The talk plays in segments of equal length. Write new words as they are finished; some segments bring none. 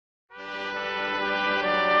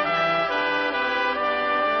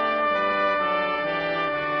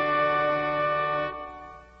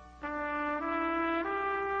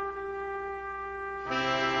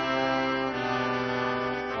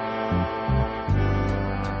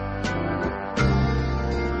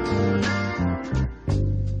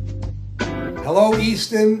Hello,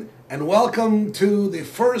 Easton, and welcome to the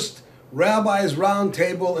first Rabbis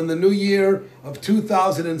Roundtable in the new year of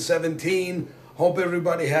 2017. Hope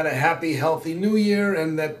everybody had a happy, healthy new year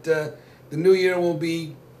and that the new year will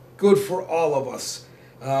be good for all of us.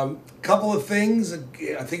 Couple of things,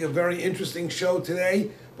 I think a very interesting show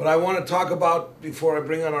today, but I want to talk about, before I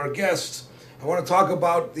bring on our guests, I want to talk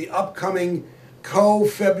about the upcoming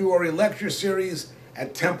Co-February lecture series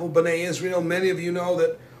at Temple B'nai Israel. Many of you know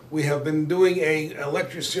that we have been doing a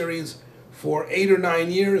lecture series for 8 or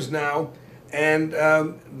 9 years now, and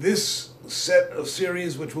this set of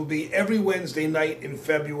series, which will be every Wednesday night in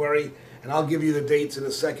February, and I'll give you the dates in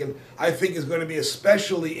a second, I think is going to be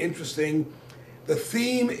especially interesting. The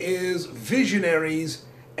theme is visionaries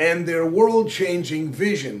and their world-changing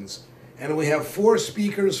visions. And we have 4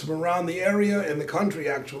 speakers from around the area and the country,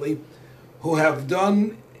 actually, who have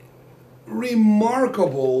done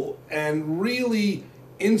remarkable and really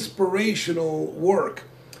inspirational work.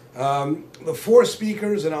 The 4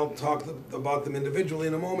 speakers, and I'll talk about them individually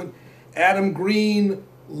in a moment: Adam Green,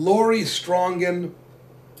 Lori Strongen,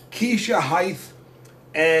 Keisha Hythe,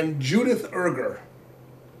 and Judith Erger.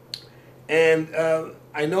 And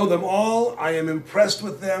I know them all. I am impressed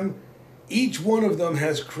with them. Each one of them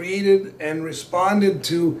has created and responded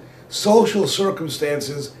to social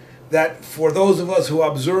circumstances that, for those of us who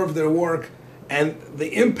observe their work and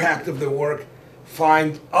the impact of their work,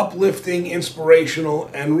 find uplifting, inspirational,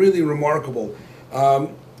 and really remarkable.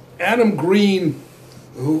 Adam Green,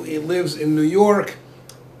 who lives in New York,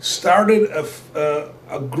 started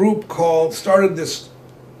started this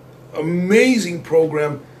amazing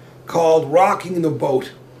program called Rocking the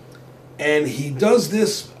Boat. And he does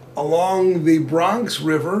this along the Bronx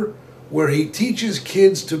River, where he teaches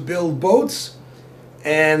kids to build boats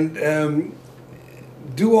and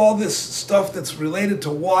do all this stuff that's related to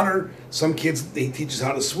water. Some kids, he teaches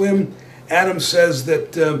how to swim. Adam says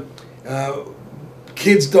that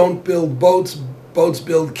kids don't build boats, boats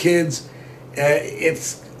build kids.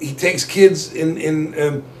 He takes kids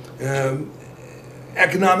in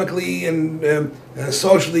economically and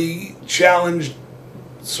socially challenged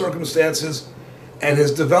circumstances and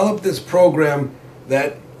has developed this program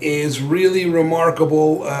that is really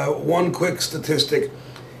remarkable. One quick statistic: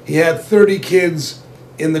 he had 30 kids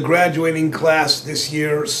in the graduating class this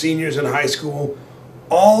year, seniors in high school.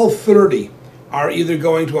 All 30 are either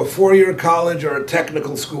going to a 4-year college or a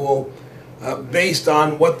technical school based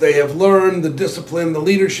on what they have learned, the discipline, the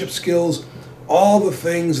leadership skills, all the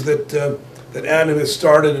things that Adam has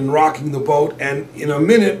started in Rocking the Boat. And in a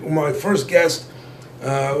minute, my first guest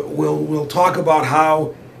will talk about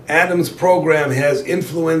how Adam's program has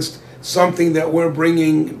influenced something that we're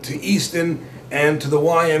bringing to Easton and to the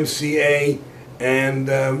YMCA, and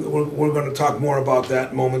we're going to talk more about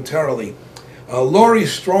that momentarily. Lori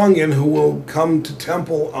Strongen, who will come to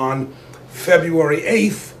Temple on February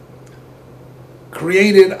 8th,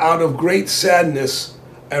 created out of great sadness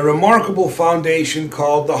a remarkable foundation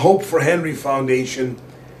called the Hope for Henry Foundation,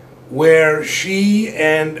 where she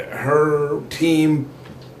and her team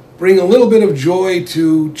bring a little bit of joy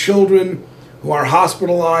to children who are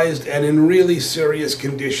hospitalized and in really serious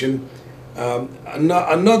condition.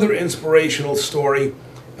 Another inspirational story.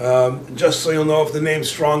 Just so you'll know, if the name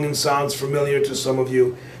Strongen sounds familiar to some of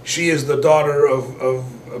you, she is the daughter of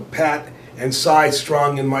Pat and Cy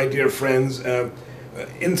Strongen, my dear friends.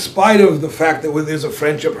 In spite of the fact that there's a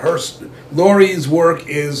friendship, Lori's work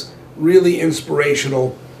is really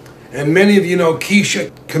inspirational. And many of you know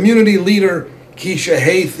Keisha, community leader Keisha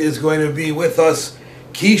Hythe, is going to be with us.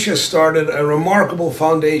 Keisha started a remarkable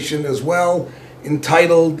foundation as well,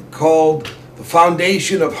 called the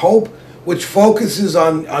Foundation of Hope, which focuses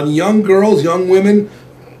on young girls, young women,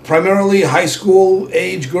 primarily high school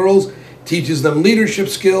age girls, teaches them leadership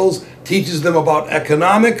skills, teaches them about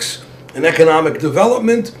economics and economic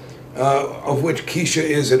development, of which Keisha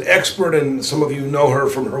is an expert, and some of you know her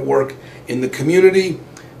from her work in the community.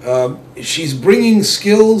 She's bringing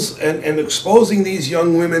skills and exposing these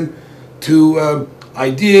young women to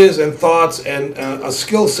ideas and thoughts and a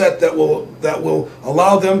skill set that will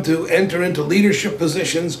allow them to enter into leadership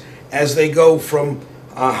positions as they go from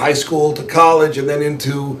high school to college and then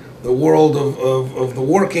into the world of the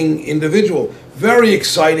working individual. Very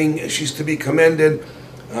exciting. She's to be commended.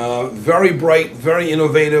 Very bright, very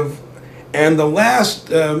innovative. And the last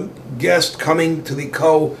guest coming to the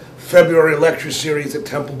Co-February lecture series at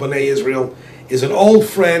Temple B'nai Israel is an old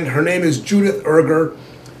friend. Her name is Judith Erger.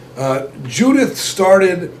 Judith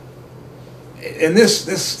started, and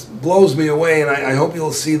this blows me away, and I hope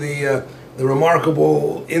you'll see the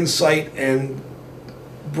remarkable insight and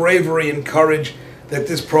bravery and courage that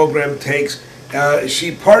this program takes.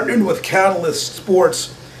 She partnered with Catalyst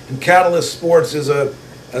Sports, and Catalyst Sports is a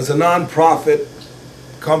nonprofit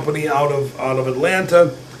company out of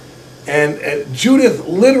Atlanta, and Judith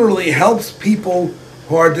literally helps people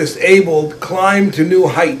who are disabled climb to new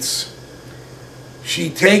heights. She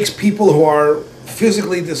takes people who are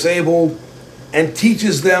physically disabled and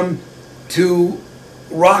teaches them to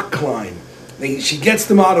rock climb. She gets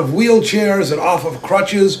them out of wheelchairs and off of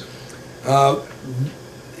crutches.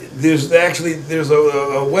 There's a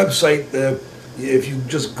website, if you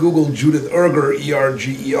just Google Judith Erger,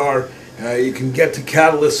 E-R-G-E-R, you can get to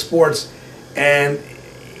Catalyst Sports, and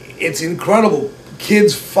it's incredible.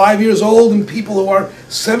 Kids 5 years old and people who are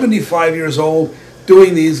 75 years old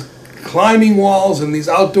doing these climbing walls and these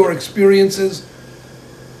outdoor experiences.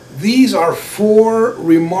 These are four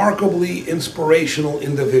remarkably inspirational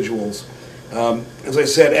individuals. As I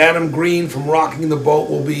said, Adam Green from Rocking the Boat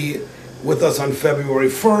will be with us on February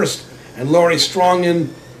 1st, and Laurie Strongen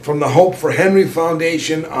from the Hope for Henry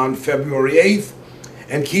Foundation on February 8th,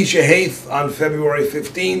 and Keisha Haith on February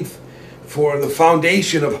 15th for the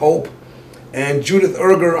Foundation of Hope, and Judith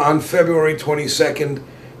Erger on February 22nd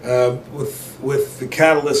with the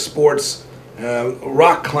Catalyst Sports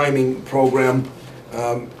rock climbing program.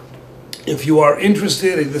 If you are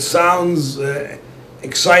interested, if this sounds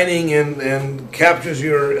exciting and captures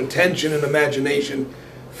your attention and imagination,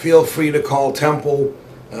 feel free to call Temple,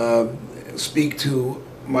 speak to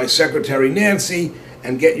my secretary Nancy,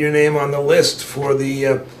 and get your name on the list for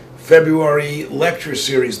the February lecture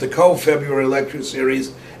series, the co-February lecture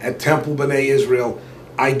series at Temple B'nai Israel.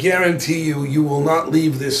 I guarantee you, you will not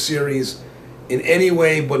leave this series in any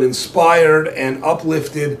way but inspired and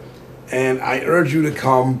uplifted, and I urge you to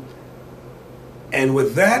come. And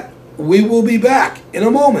with that, we will be back in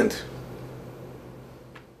a moment.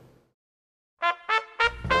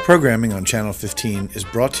 Programming on Channel 15 is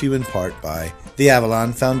brought to you in part by the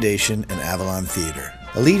Avalon Foundation and Avalon Theater,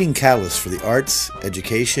 a leading catalyst for the arts,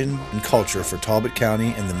 education, and culture for Talbot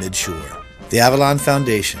County and the Mid-Shore. The Avalon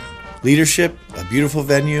Foundation. Leadership, a beautiful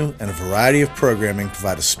venue, and a variety of programming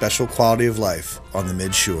provide a special quality of life on the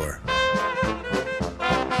Mid-Shore.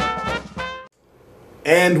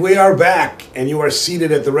 And we are back, and you are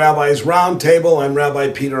seated at the Rabbi's Roundtable. I'm Rabbi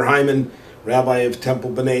Peter Hyman, Rabbi of Temple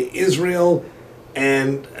B'nai Israel,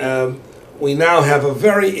 and we now have a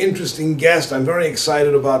very interesting guest. I'm very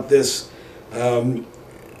excited about this.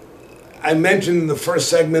 I mentioned in the first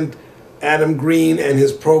segment Adam Green and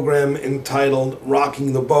his program entitled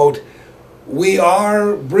Rocking the Boat. We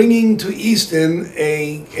are bringing to Easton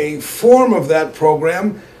a form of that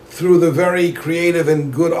program through the very creative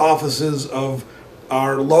and good offices of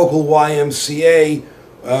our local YMCA.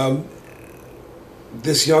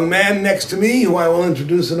 This young man next to me, who I will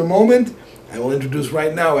introduce in a moment, I will introduce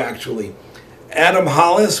right now actually, Adam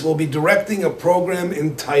Hollis, will be directing a program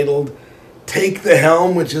entitled Take the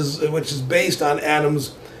Helm, which is based on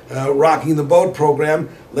Adam's Rocking the Boat program.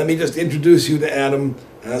 Let me just introduce you to Adam.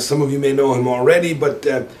 Some of you may know him already, but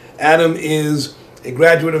Adam is a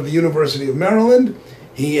graduate of the University of Maryland.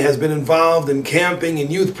 He has been involved in camping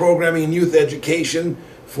and youth programming and youth education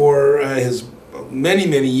for his many,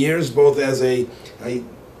 many years, both as a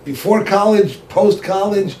before college,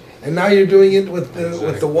 post-college, and now you're doing it with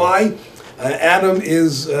the Y. Adam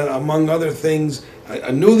is, among other things,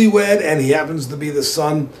 a newlywed, and he happens to be the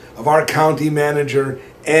son of our county manager,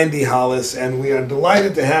 Andy Hollis, and we are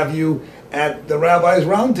delighted to have you at the Rabbi's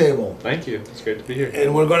Roundtable. Thank you. It's great to be here.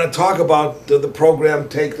 And we're going to talk about the program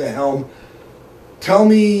Take the Helm. Tell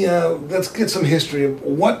me, let's get some history.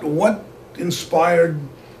 What inspired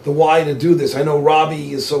the Y to do this? I know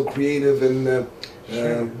Robbie is so creative and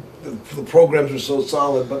Sure. the programs are so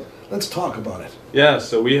solid, but let's talk about it. Yeah,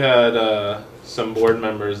 so we had some board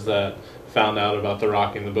members that found out about the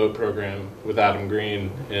Rocking the Boat program with Adam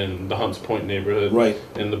Green in the Hunts Point neighborhood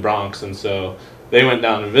in the Bronx, and so they went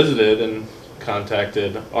down and visited and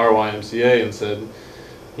contacted our YMCA and said,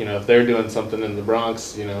 you know, if they're doing something in the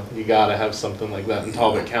Bronx, you know, you got to have something like that in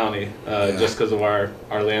Talbot County, just because of our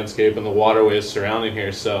landscape and the waterways surrounding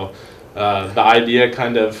here. So the idea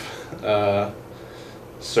kind of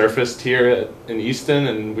surfaced here in Easton,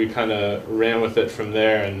 and we kind of ran with it from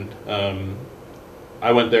there. And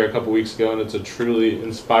I went there a couple weeks ago, and it's a truly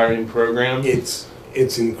inspiring program. It's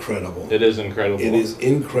incredible. It is incredible. It is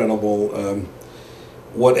incredible.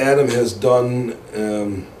 What Adam has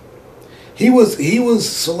done. He was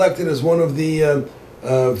selected as one of the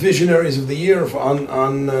visionaries of the year on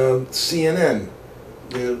CNN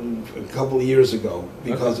a couple of years ago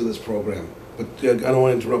because of this program. But I don't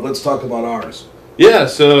want to interrupt. Let's talk about ours. Yeah,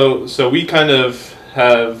 so we kind of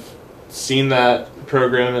have seen that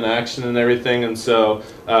program in action and everything, and so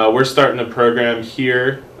we're starting a program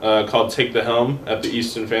here called Take the Helm at the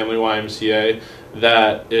Easton Family YMCA.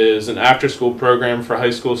 That is an after-school program for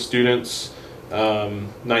high school students,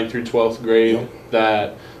 9th through 12th grade,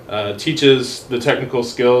 that teaches the technical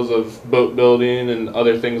skills of boat building and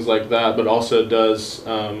other things like that, but also does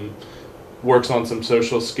works on some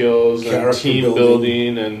social skills and team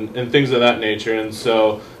building and things of that nature. And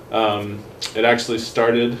so it actually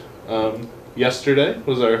started yesterday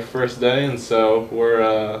was our first day, and so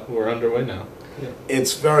we're underway now. Yeah.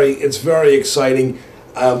 It's very exciting.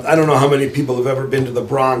 I don't know how many people have ever been to the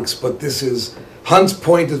Bronx, but this is Hunts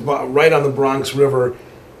Point is right on the Bronx River.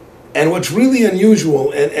 And what's really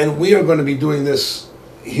unusual, and we are going to be doing this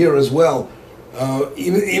here as well,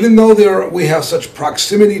 even though we have such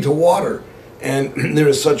proximity to water, and there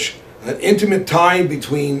is such an intimate tie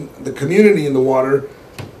between the community and the water,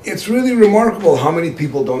 it's really remarkable how many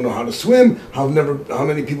people don't know how to swim, how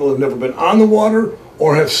many people have never been on the water,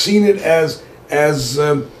 or have seen it as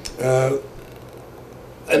an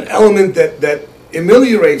element that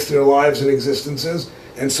ameliorates their lives and existences.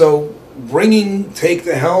 And so bringing Take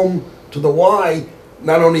the Helm to the Y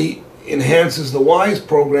not only enhances the Y's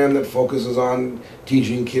program that focuses on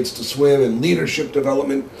teaching kids to swim and leadership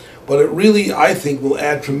development, but it really, I think, will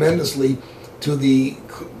add tremendously to the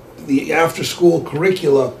after-school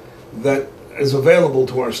curricula that is available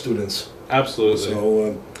to our students. Absolutely.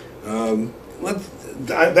 So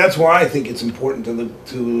that's why I think it's important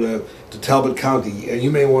to Talbot County.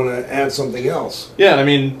 You may want to add something else. Yeah, I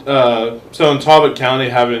mean, so in Talbot County,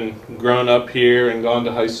 having grown up here and gone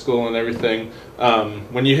to high school and everything,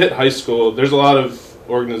 when you hit high school, there's a lot of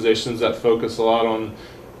organizations that focus a lot on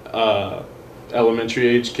elementary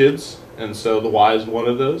age kids, and so the Y is one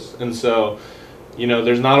of those. And so, you know,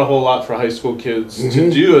 there's not a whole lot for high school kids to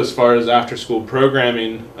do as far as after school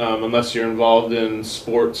programming, unless you're involved in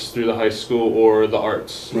sports through the high school or the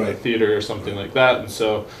arts, right, theater or something like that. And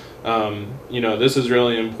so, you know, this is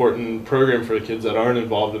really an important program for the kids that aren't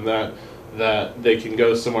involved in that they can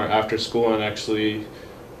go somewhere after school and actually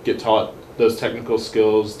get taught those technical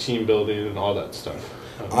skills, team building, and all that stuff.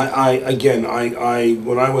 When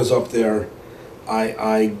I was up there,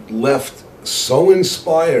 I left so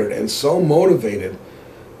inspired and so motivated,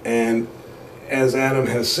 and as Adam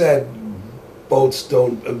has said,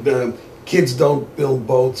 kids don't build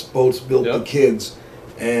boats, boats build the kids,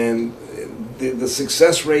 and the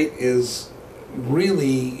success rate is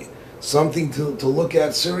really something to look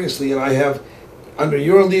at seriously. And I have, under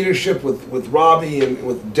your leadership with Robbie and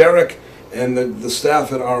with Derek and the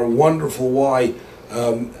staff at our wonderful Y,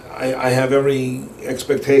 I have every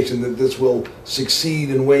expectation that this will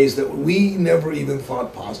succeed in ways that we never even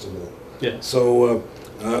thought possible. Yeah. So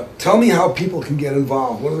tell me how people can get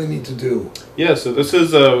involved. What do they need to do? Yeah, so this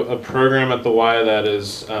is a program at the Y that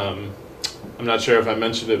is, I'm not sure if I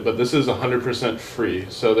mentioned it, but this is 100% free.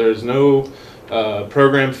 So there's no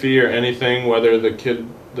program fee or anything, whether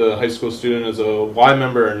the high school student is a Y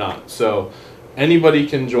member or not. So anybody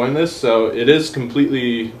can join this. So it is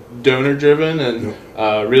completely donor driven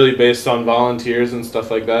and really based on volunteers and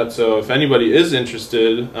stuff like that. So if anybody is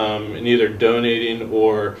interested in either donating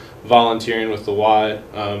or volunteering with the Y,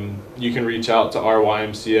 you can reach out to our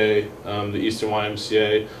YMCA, the Easton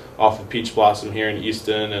YMCA off of Peach Blossom here in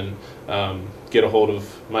Easton, and get a hold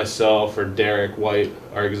of myself or Derek White,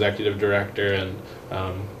 our executive director, and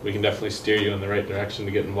we can definitely steer you in the right direction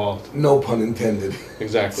to get involved. No pun intended.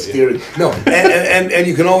 Exactly. Steer it. No, and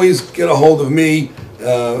you can always get a hold of me.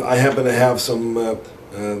 I happen to have some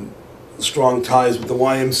strong ties with the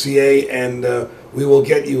YMCA, and we will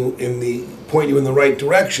get you point you in the right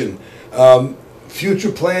direction.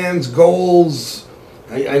 Future plans, goals.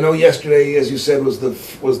 I know yesterday, as you said, was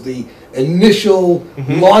the initial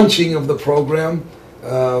launching of the program.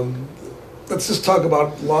 Let's just talk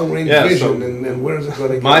about long-range vision and where is it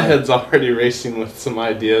going to go. My head's already racing with some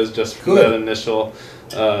ideas just from that initial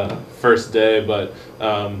first day, but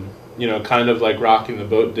you know, kind of like Rocking the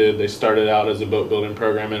Boat did. They started out as a boat building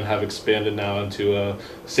program and have expanded now into a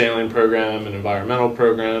sailing program, an environmental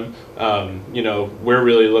program. You know, we're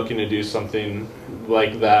really looking to do something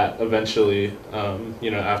like that eventually,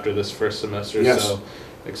 you know, after this first semester. Yes. So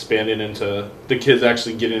expanding into the kids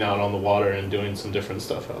actually getting out on the water and doing some different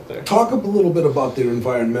stuff out there. Talk a little bit about their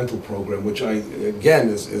environmental program, which again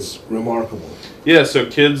is remarkable. Yeah, so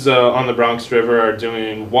kids on the Bronx River are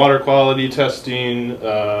doing water quality testing,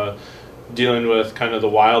 dealing with kind of the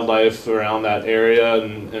wildlife around that area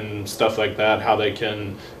and stuff like that, how they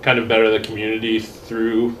can kind of better the community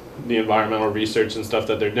through the environmental research and stuff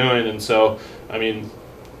that they're doing. And so, I mean,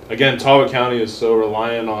 again, Talbot County is so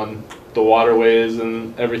reliant on the waterways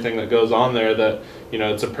and everything that goes on there, that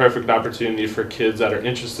it's a perfect opportunity for kids that are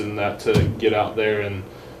interested in that to get out there and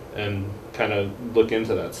kind of look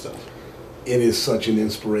into that stuff. It is such an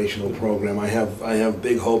inspirational program. I have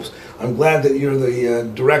big hopes. I'm glad that you're the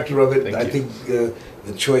director of it. I think the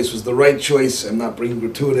choice was the right choice. I'm not being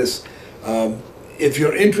gratuitous. If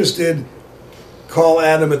you're interested, call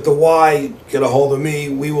Adam at the Y. Get a hold of me.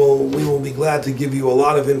 We will be glad to give you a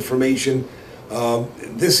lot of information.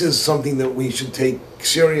 This is something that we should take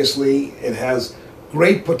seriously. It has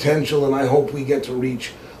great potential, and I hope we get to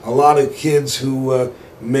reach a lot of kids who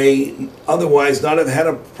may otherwise not have had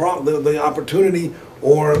the opportunity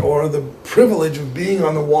or the privilege of being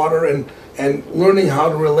on the water and learning how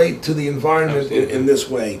to relate to the environment in this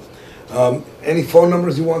way. Any phone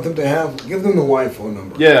numbers you want them to have? Give them the Y phone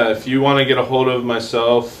number. Yeah, if you want to get a hold of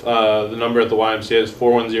myself, the number at the YMCA is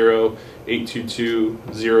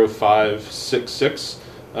 410-822-0566.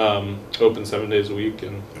 Open 7 days a week,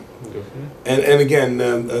 and go from there. And again,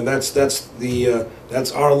 that's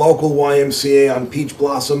our local YMCA on Peach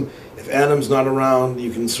Blossom. If Adam's not around,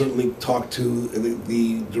 you can certainly talk to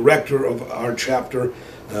the director of our chapter,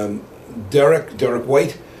 Derek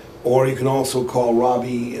White, or you can also call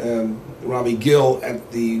Robbie Gill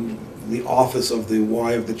at the office of the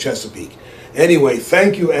Y of the Chesapeake. Anyway,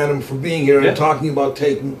 thank you, Adam, for being here and talking about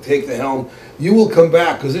Take the Helm. You will come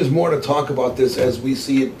back, because there's more to talk about this as we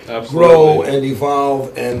see it grow and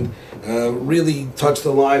evolve and really touch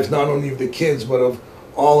the lives not only of the kids but of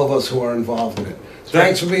all of us who are involved in it.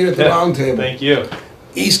 Thanks for being at the Roundtable. Thank you.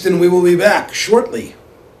 Easton, we will be back shortly.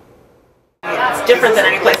 It's different than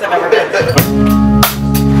any place I've ever been.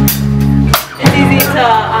 It's easy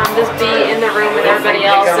to just be in the room with everybody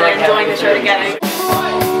else and enjoying the show together.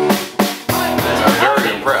 I'm very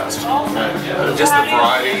impressed. Just the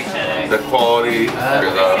variety, the quality,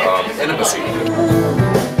 the intimacy.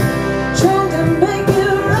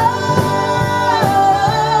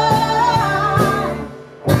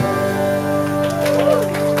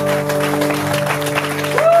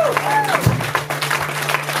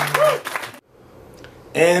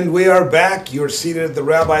 And we are back. You're seated at the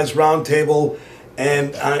Rabbi's Roundtable,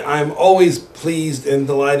 and I'm always pleased and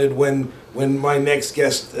delighted when my next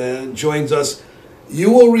guest joins us.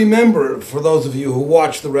 You will remember, for those of you who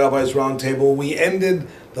watched the Rabbi's Roundtable, we ended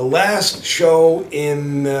the last show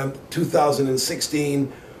in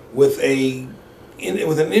 2016 with an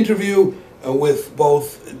interview with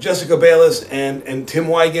both Jessica Bayless and Tim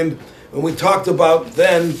Wigand, and we talked about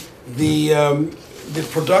then the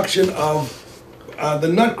production of the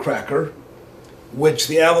Nutcracker, which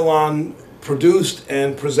the Avalon produced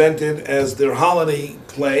and presented as their holiday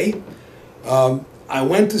play. I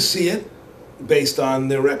went to see it based on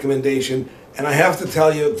their recommendation, and I have to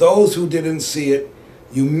tell you, those who didn't see it,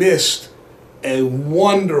 you missed a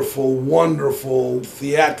wonderful, wonderful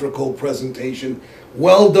theatrical presentation.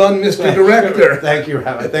 Well done, Mr. Director. Thank you,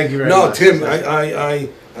 Rabbi. Thank you very much. No, Tim, I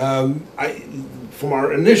from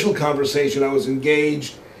our initial conversation, I was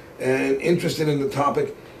engaged and interested in the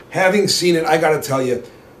topic. Having seen it, I got to tell you,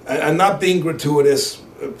 I'm not being gratuitous.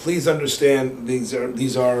 Please understand, these are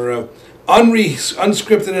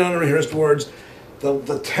unscripted and unrehearsed words.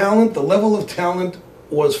 The talent, the level of talent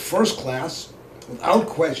was first class, without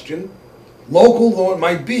question. Local though it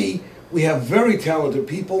might be, we have very talented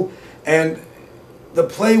people, and the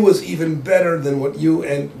play was even better than what you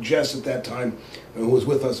and Jess at that time, who was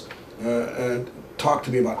with us, talked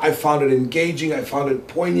to me about. I found it engaging. I found it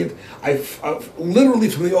poignant. Literally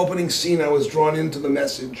from the opening scene, I was drawn into the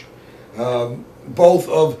message. Both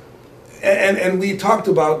of, and we talked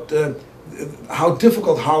about how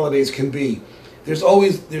difficult holidays can be. There's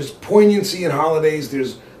poignancy in holidays.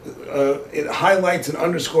 It highlights and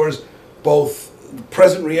underscores both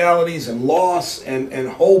present realities and loss and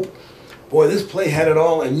hope. Boy, this play had it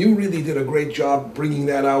all, and you really did a great job bringing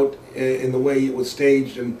that out in the way it was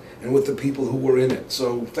staged and with the people who were in it.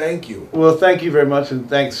 So thank you. Well, thank you very much, and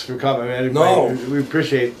thanks for coming. We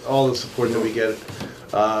appreciate all the support that we get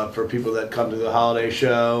for people that come to the holiday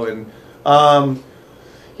show, and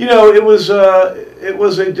it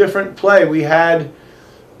was a different play. We had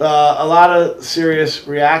a lot of serious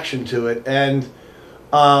reaction to it, and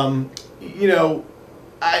I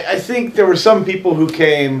think there were some people who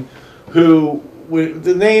came who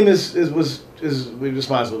the name is we just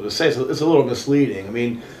might as well just say so. It's a little misleading. I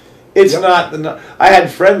mean, it's not I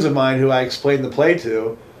had friends of mine who I explained the play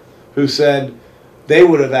to, who said they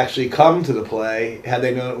would have actually come to the play had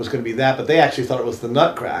they known it was going to be that, but they actually thought it was the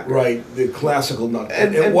Nutcracker. Right, the classical Nutcracker.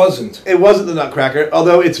 And it wasn't. It wasn't the Nutcracker,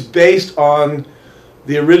 although it's based on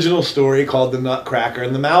the original story called The Nutcracker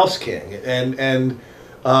and the Mouse King, and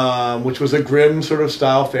which was a grim sort of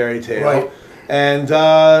style fairy tale. Right. And,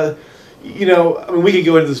 you know, I mean, we could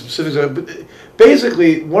go into the specifics of it, but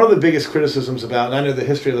basically, one of the biggest criticisms about, and I know the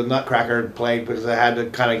history of the Nutcracker play because I had to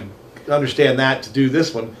kind of understand that to do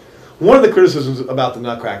this one. One of the criticisms about the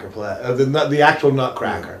Nutcracker play, the actual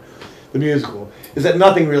Nutcracker, the musical, is that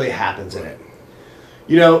nothing really happens in it.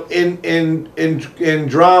 You know, in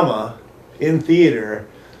drama, in theater,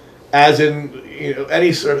 as in, you know,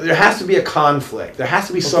 any sort of, there has to be a conflict. There has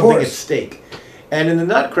to be something at stake. And in the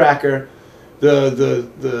Nutcracker,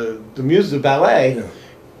 the music, the ballet,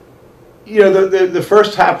 you know, the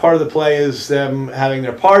first half part of the play is them having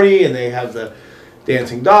their party, and they have the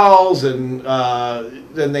dancing dolls, and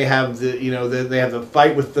then they have the, you know, they have the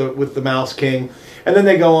fight with the Mouse King, and then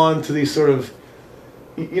they go on to these sort of,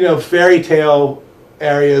 you know, fairy tale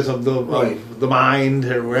areas of the mind,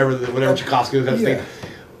 or whatever Tchaikovsky was going to think.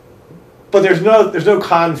 But there's no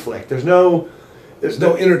conflict. There's no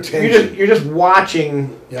intertension. You're just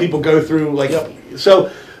watching people go through, like,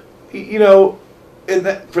 so, you know,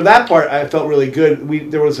 for that part, I felt really good.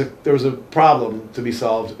 There was a problem to be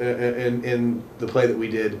solved in the play that we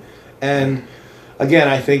did, and again,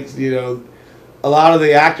 I think, you know, a lot of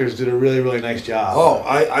the actors did a really, really nice job. Oh,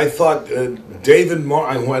 I thought David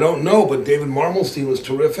who I don't know, but David Marmelstein was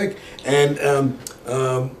terrific, and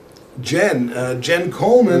Jen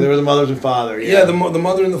Coleman. There were the mothers and father. Yeah, the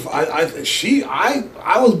mother and the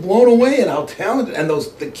I was blown away at how talented, and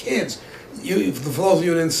the kids. For those of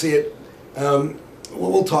you who didn't see it,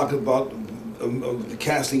 we'll talk about the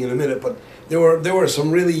casting in a minute. But there were some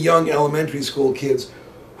really young elementary school kids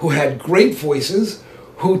who had great voices,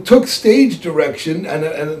 who took stage direction,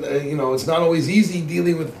 and you know, it's not always easy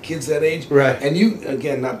dealing with kids that age. Right. And you,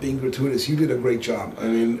 again, not being gratuitous, you did a great job. I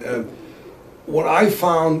mean, what I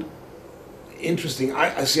found interesting,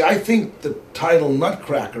 I think the title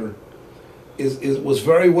Nutcracker was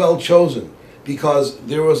very well chosen, because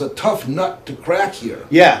there was a tough nut to crack here.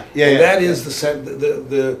 That is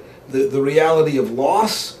the reality of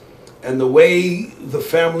loss, and the way the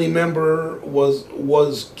family member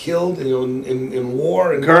was killed, you know, in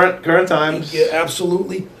war and current times. Yeah,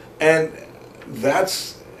 absolutely. And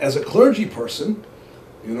that's, as a clergy person,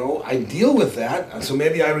 you know, I deal with that, so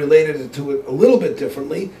maybe I related to it a little bit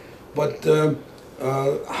differently. But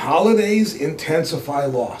holidays intensify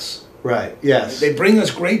loss. Right. Yes. They bring us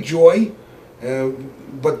great joy,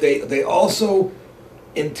 but they also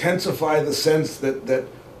intensify the sense that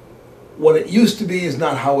what it used to be is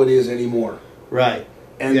not how it is anymore. Right.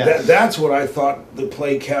 And that's what I thought the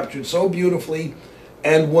play captured so beautifully,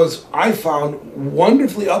 and was, I found,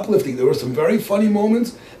 wonderfully uplifting. There were some very funny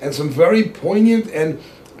moments and some very poignant and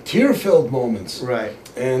tear-filled moments. Right.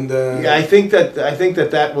 And I think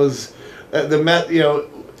that was you know,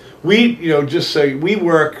 we, you know, just so we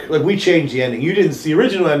work, like, we changed the ending. You didn't see the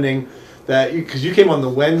original ending because you came on the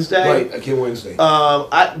Wednesday. Right, I came Wednesday.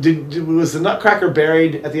 Was the Nutcracker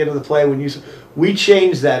buried at the end of the play when we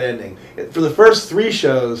changed that ending for the first 3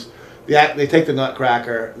 shows? They take the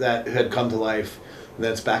Nutcracker that had come to life, and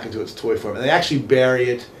then it's back into its toy form, and they actually bury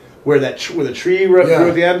it where the tree grew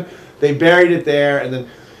at the end. They buried it there, and then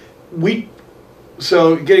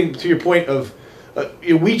so getting to your point of,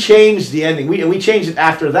 we changed the ending. We changed it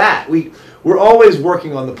after that. We're always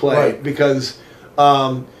working on the play, because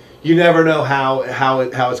you never know how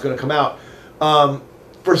it's going to come out.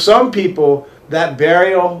 For some people, that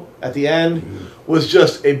burial at the end was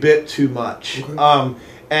just a bit too much. Okay.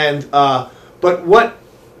 But what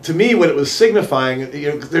it was signifying, you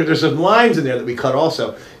know, there's some lines in there that we cut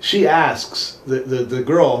also. She asks the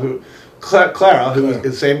girl Clara, who is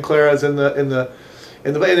the same Clara as in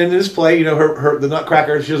this play, you know, the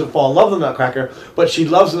Nutcracker, she doesn't fall in love with the Nutcracker, but she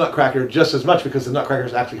loves the Nutcracker just as much because the Nutcracker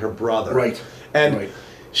is actually her brother. Right. And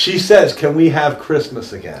she says, "Can we have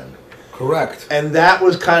Christmas again?" Correct. And that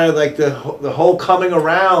was kind of like the whole coming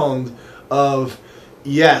around of,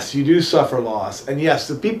 yes, you do suffer loss, and yes,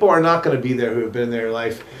 the people are not going to be there who have been in their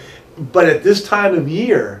life, but at this time of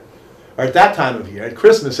year, or at that time of year, at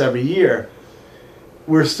Christmas every year,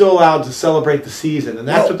 we're still allowed to celebrate the season, and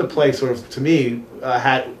that's what the play sort of, to me,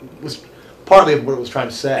 was partly what it was trying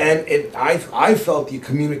to say. And I felt you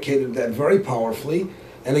communicated that very powerfully.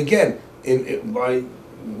 And again, by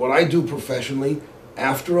what I do professionally,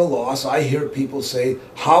 after a loss, I hear people say,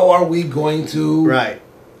 "How are we going to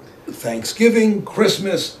Thanksgiving,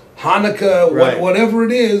 Christmas, Hanukkah, whatever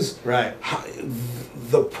it is?" Right.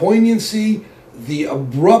 The poignancy, the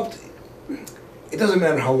abrupt. It doesn't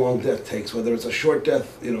matter how long death takes, whether it's a short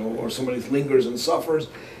death, you know, or somebody lingers and suffers.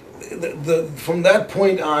 From that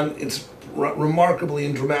point on, it's remarkably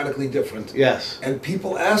and dramatically different. Yes. And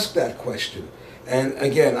people ask that question. And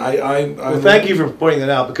again, well, thank you for pointing that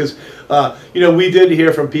out because, we did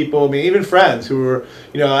hear from people, I mean, even friends who were,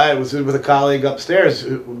 I was with a colleague upstairs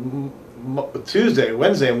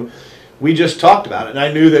Wednesday, and we just talked about it. And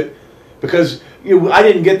I knew that because I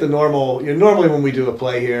didn't get the normal, normally when we do a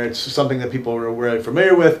play here, it's something that people are really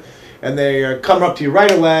familiar with, and they come up to you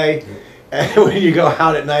right away. And when you go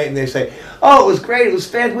out at night and they say, "Oh, it was great, it was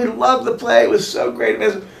fantastic, we loved the play, it was so great."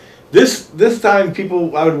 This time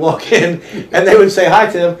I would walk in and they would say, "Hi,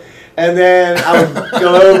 Tim," and then I would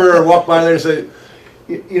go over or walk by there and say,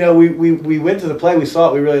 we went to the play, we saw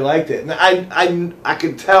it, we really liked it. And I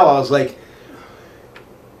could tell, I was like,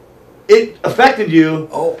 it affected you.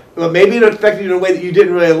 Oh. Well, maybe it affected you in a way that you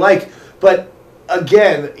didn't really like. But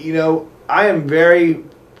again, I'm very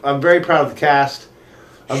proud of the cast.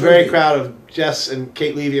 I'm very proud of Jess and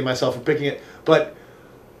Kate Levy and myself for picking it. But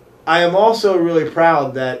I am also really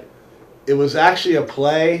proud that it was actually a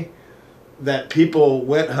play that people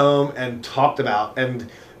went home and talked about. And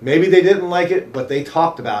maybe they didn't like it, but they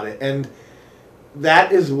talked about it. And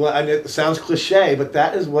that is what, and it sounds cliche, but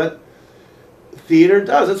that is what theater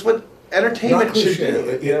does. That's what entertainment should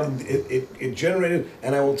do. It generated,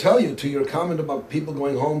 and I will tell you, to your comment about people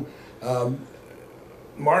going home,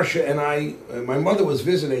 Marcia and I, my mother was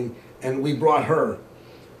visiting, and we brought her.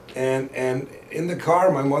 And in the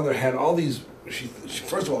car, my mother had all these, she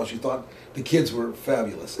first of all, she thought the kids were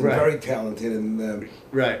fabulous and very talented. And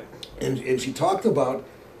and she talked about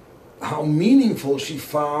how meaningful she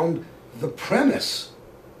found the premise.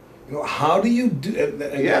 How do you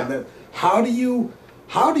do? How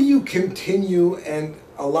do you continue and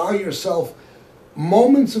allow yourself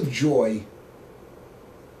moments of joy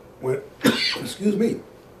when, excuse me,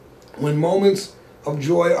 when moments of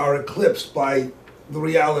joy are eclipsed by the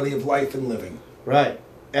reality of life and living? Right.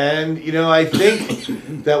 And, I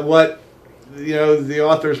think that what, the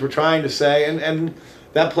authors were trying to say, and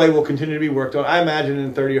that play will continue to be worked on. I imagine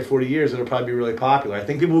in 30 or 40 years it'll probably be really popular. I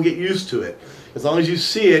think people will get used to it. As long as you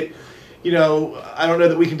see it, I don't know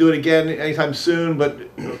that we can do it again anytime soon, but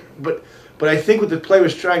I think what the play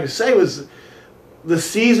was trying to say was the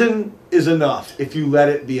season is enough if you let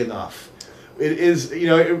it be enough. It is,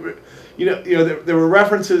 there were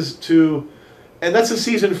references to, and that's a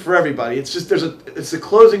season for everybody. It's just it's the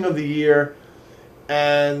closing of the year,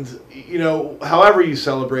 and however you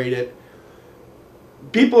celebrate it,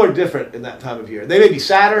 people are different in that time of year. They may be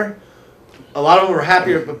sadder. A lot of them are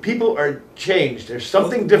happier, but people are changed. There's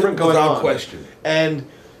something different going on. Without question. And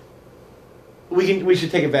we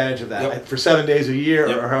should take advantage of that for 7 days a year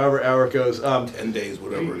or however it goes. 10 days,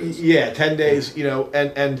 whatever it is. Yeah, 10 days.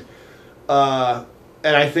 And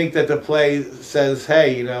I think that the play says,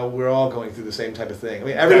 hey, we're all going through the same type of thing. I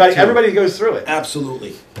mean, everybody goes through it.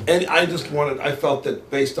 Absolutely. And I felt that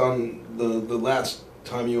based on the last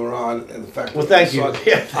time you were on and the fact. Well, thank you.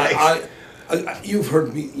 Yeah, thanks. You've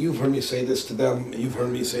heard me say this to them. You've heard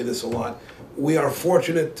me say this a lot. We are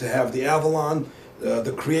fortunate to have the Avalon,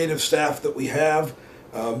 the creative staff that we have,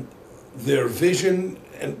 their vision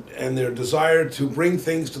and their desire to bring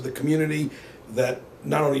things to the community that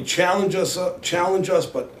not only challenge us,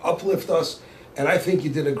 but uplift us. And I think you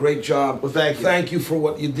did a great job. Well, thank you. Thank you for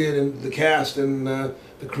what you did, and the cast and the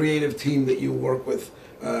creative team that you work with.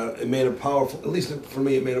 It made a powerful, at least for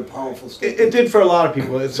me, it made a powerful statement. It did for a lot of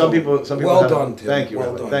people. Some people. Well done, Tim. Thank you.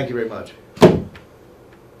 Well done. Thank you very much.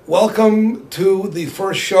 Welcome to the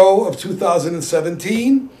first show of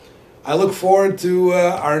 2017. I look forward to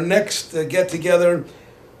our next get-together.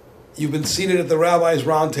 You've been seated at the Rabbi's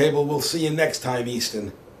Roundtable. We'll see you next time,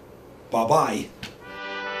 Easton. Bye-bye.